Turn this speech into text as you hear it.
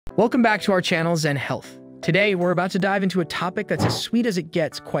Welcome back to our channel, Zen Health. Today, we're about to dive into a topic that's as sweet as it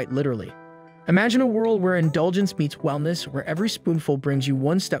gets, quite literally. Imagine a world where indulgence meets wellness, where every spoonful brings you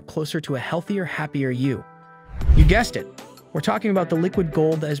one step closer to a healthier, happier you. You guessed it. We're talking about the liquid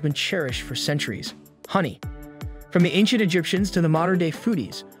gold that has been cherished for centuries, honey. From the ancient Egyptians to the modern-day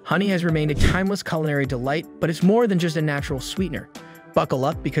foodies, honey has remained a timeless culinary delight, but it's more than just a natural sweetener. Buckle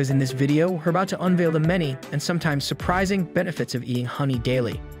up, because in this video, we're about to unveil the many and sometimes surprising benefits of eating honey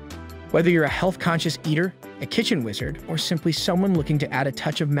daily. Whether you're a health-conscious eater, a kitchen wizard, or simply someone looking to add a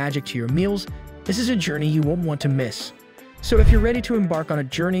touch of magic to your meals, this is a journey you won't want to miss. So if you're ready to embark on a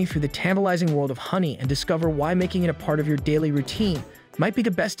journey through the tantalizing world of honey and discover why making it a part of your daily routine might be the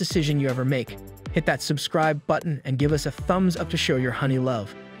best decision you ever make, hit that subscribe button and give us a thumbs up to show your honey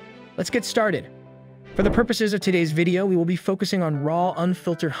love. Let's get started. For the purposes of today's video, we will be focusing on raw,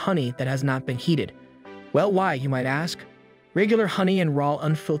 unfiltered honey that has not been heated. Well, why, you might ask? Regular honey and raw,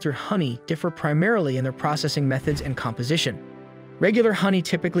 unfiltered honey differ primarily in their processing methods and composition. Regular honey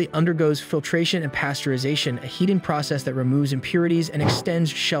typically undergoes filtration and pasteurization, a heating process that removes impurities and extends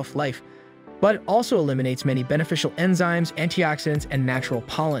shelf life, but it also eliminates many beneficial enzymes, antioxidants, and natural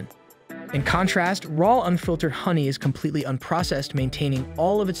pollen. In contrast, raw, unfiltered honey is completely unprocessed, maintaining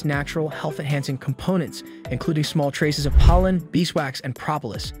all of its natural, health-enhancing components, including small traces of pollen, beeswax, and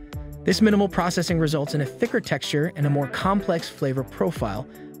propolis. This minimal processing results in a thicker texture and a more complex flavor profile,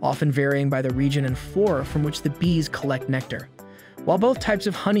 often varying by the region and flora from which the bees collect nectar. While both types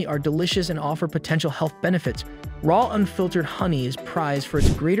of honey are delicious and offer potential health benefits, raw, unfiltered honey is prized for its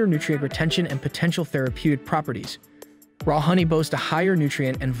greater nutrient retention and potential therapeutic properties. Raw honey boasts a higher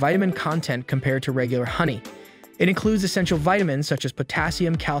nutrient and vitamin content compared to regular honey. It includes essential vitamins such as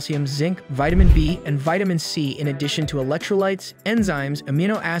potassium, calcium, zinc, vitamin B, and vitamin C, in addition to electrolytes, enzymes,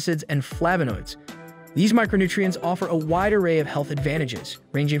 amino acids, and flavonoids. These micronutrients offer a wide array of health advantages,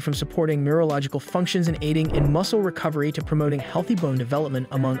 ranging from supporting neurological functions and aiding in muscle recovery to promoting healthy bone development,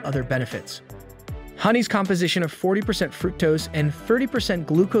 among other benefits. Honey's composition of 40% fructose and 30%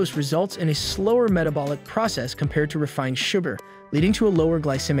 glucose results in a slower metabolic process compared to refined sugar, leading to a lower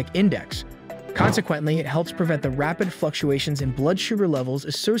glycemic index. Consequently, it helps prevent the rapid fluctuations in blood sugar levels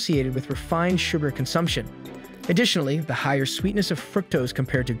associated with refined sugar consumption. Additionally, the higher sweetness of fructose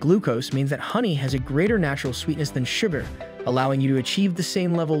compared to glucose means that honey has a greater natural sweetness than sugar, allowing you to achieve the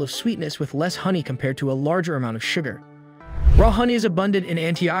same level of sweetness with less honey compared to a larger amount of sugar. Raw honey is abundant in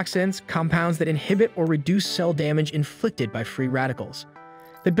antioxidants, compounds that inhibit or reduce cell damage inflicted by free radicals.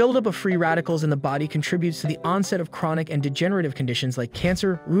 The buildup of free radicals in the body contributes to the onset of chronic and degenerative conditions like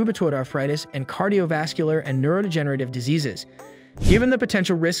cancer, rheumatoid arthritis, and cardiovascular and neurodegenerative diseases. Given the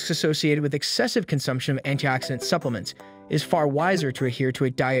potential risks associated with excessive consumption of antioxidant supplements, it is far wiser to adhere to a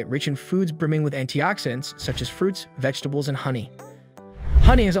diet rich in foods brimming with antioxidants, such as fruits, vegetables, and honey.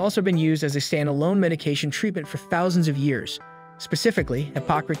 Honey has also been used as a standalone medication treatment for thousands of years. Specifically,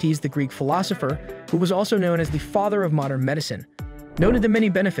 Hippocrates, the Greek philosopher, who was also known as the father of modern medicine, noted the many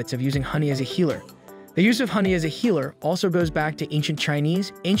benefits of using honey as a healer. The use of honey as a healer also goes back to ancient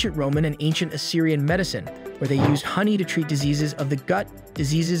Chinese, ancient Roman, and ancient Assyrian medicine, where they used honey to treat diseases of the gut,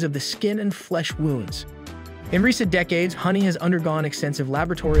 diseases of the skin, and flesh wounds. In recent decades, honey has undergone extensive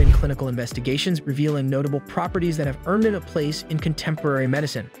laboratory and clinical investigations, revealing notable properties that have earned it a place in contemporary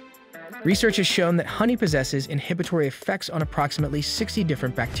medicine. Research has shown that honey possesses inhibitory effects on approximately 60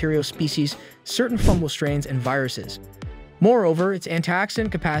 different bacterial species, certain fungal strains, and viruses. Moreover, its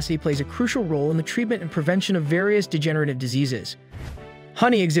antioxidant capacity plays a crucial role in the treatment and prevention of various degenerative diseases.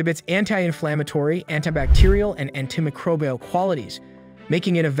 Honey exhibits anti-inflammatory, antibacterial, and antimicrobial qualities,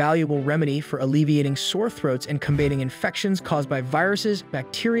 making it a valuable remedy for alleviating sore throats and combating infections caused by viruses,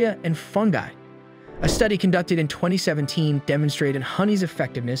 bacteria, and fungi. A study conducted in 2017 demonstrated honey's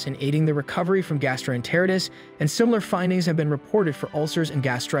effectiveness in aiding the recovery from gastroenteritis, and similar findings have been reported for ulcers and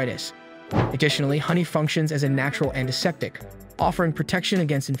gastritis. Additionally, honey functions as a natural antiseptic, offering protection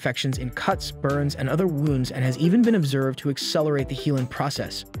against infections in cuts, burns, and other wounds, and has even been observed to accelerate the healing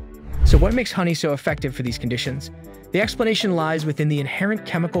process. So what makes honey so effective for these conditions? The explanation lies within the inherent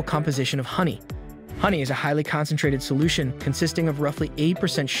chemical composition of honey. Honey is a highly concentrated solution consisting of roughly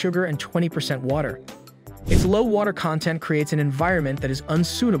 8% sugar and 20% water. Its low water content creates an environment that is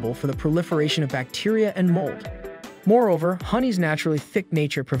unsuitable for the proliferation of bacteria and mold. Moreover, honey's naturally thick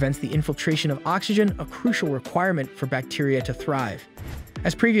nature prevents the infiltration of oxygen, a crucial requirement for bacteria to thrive.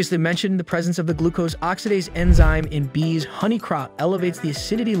 As previously mentioned, the presence of the glucose oxidase enzyme in bees' honey crop elevates the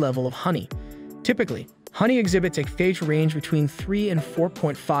acidity level of honey. Typically, honey exhibits a pH range between 3 and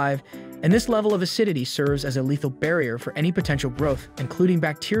 4.5, and this level of acidity serves as a lethal barrier for any potential growth, including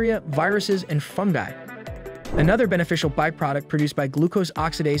bacteria, viruses, and fungi. Another beneficial byproduct produced by glucose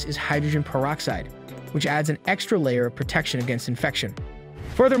oxidase is hydrogen peroxide, which adds an extra layer of protection against infection.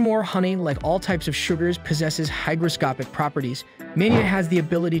 Furthermore, honey, like all types of sugars, possesses hygroscopic properties, meaning it has the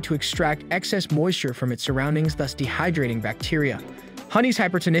ability to extract excess moisture from its surroundings, thus dehydrating bacteria. Honey's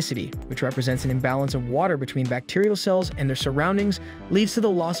hypertonicity, which represents an imbalance of water between bacterial cells and their surroundings, leads to the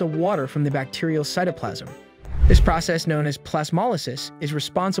loss of water from the bacterial cytoplasm. This process, known as plasmolysis, is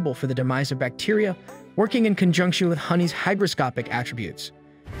responsible for the demise of bacteria, working in conjunction with honey's hygroscopic attributes.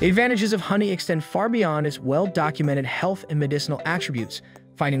 The advantages of honey extend far beyond its well-documented health and medicinal attributes,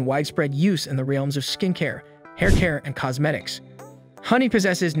 finding widespread use in the realms of skincare, hair care, and cosmetics. Honey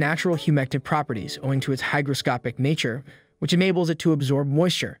possesses natural humectant properties owing to its hygroscopic nature, which enables it to absorb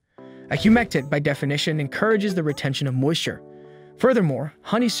moisture. A humectant, by definition, encourages the retention of moisture. Furthermore,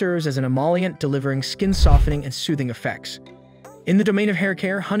 honey serves as an emollient, delivering skin-softening and soothing effects. In the domain of hair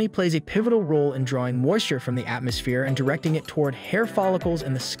care, honey plays a pivotal role in drawing moisture from the atmosphere and directing it toward hair follicles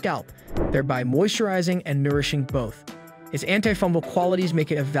and the scalp, thereby moisturizing and nourishing both. Its antifungal qualities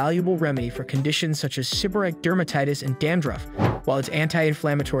make it a valuable remedy for conditions such as seborrheic dermatitis and dandruff, while its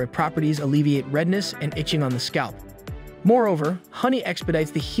anti-inflammatory properties alleviate redness and itching on the scalp. Moreover, honey expedites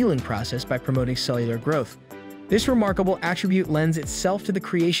the healing process by promoting cellular growth. This remarkable attribute lends itself to the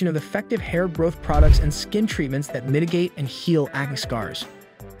creation of effective hair growth products and skin treatments that mitigate and heal acne scars.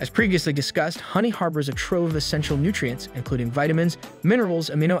 As previously discussed, honey harbors a trove of essential nutrients, including vitamins, minerals,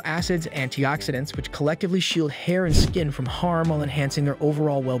 amino acids, and antioxidants, which collectively shield hair and skin from harm while enhancing their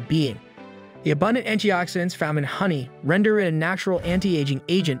overall well-being. The abundant antioxidants found in honey render it a natural anti-aging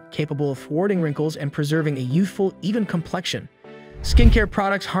agent capable of thwarting wrinkles and preserving a youthful, even complexion. Skincare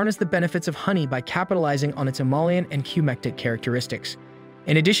products harness the benefits of honey by capitalizing on its emollient and humectant characteristics.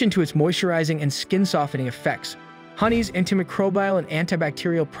 In addition to its moisturizing and skin-softening effects, honey's antimicrobial and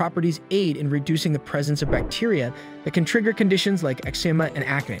antibacterial properties aid in reducing the presence of bacteria that can trigger conditions like eczema and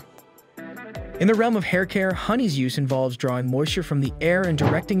acne. In the realm of hair care, honey's use involves drawing moisture from the air and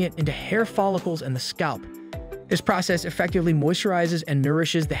directing it into hair follicles and the scalp. This process effectively moisturizes and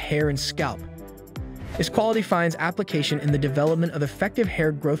nourishes the hair and scalp. Its quality finds application in the development of effective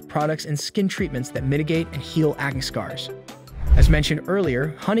hair growth products and skin treatments that mitigate and heal acne scars. As mentioned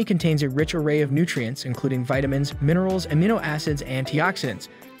earlier, honey contains a rich array of nutrients, including vitamins, minerals, amino acids, and antioxidants,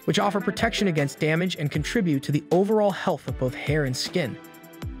 which offer protection against damage and contribute to the overall health of both hair and skin.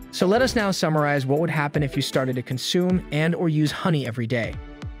 So let us now summarize what would happen if you started to consume and/or use honey every day.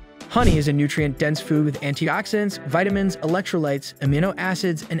 Honey is a nutrient-dense food with antioxidants, vitamins, electrolytes, amino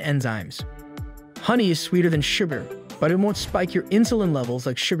acids, and enzymes. Honey is sweeter than sugar, but it won't spike your insulin levels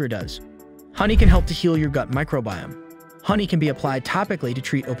like sugar does. Honey can help to heal your gut microbiome. Honey can be applied topically to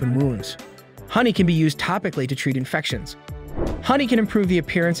treat open wounds. Honey can be used topically to treat infections. Honey can improve the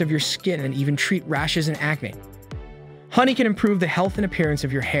appearance of your skin and even treat rashes and acne. Honey can improve the health and appearance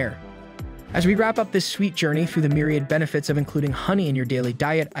of your hair. As we wrap up this sweet journey through the myriad benefits of including honey in your daily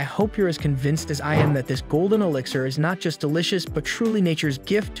diet, I hope you're as convinced as I am that this golden elixir is not just delicious, but truly nature's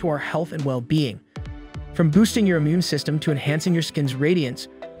gift to our health and well-being. From boosting your immune system to enhancing your skin's radiance,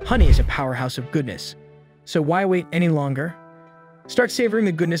 honey is a powerhouse of goodness. So why wait any longer? Start savoring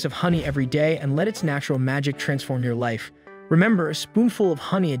the goodness of honey every day and let its natural magic transform your life. Remember, a spoonful of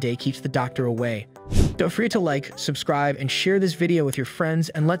honey a day keeps the doctor away. Don't forget to like, subscribe, and share this video with your friends,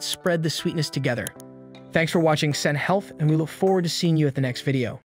 and let's spread the sweetness together. Thanks for watching Sen Health, and we look forward to seeing you at the next video.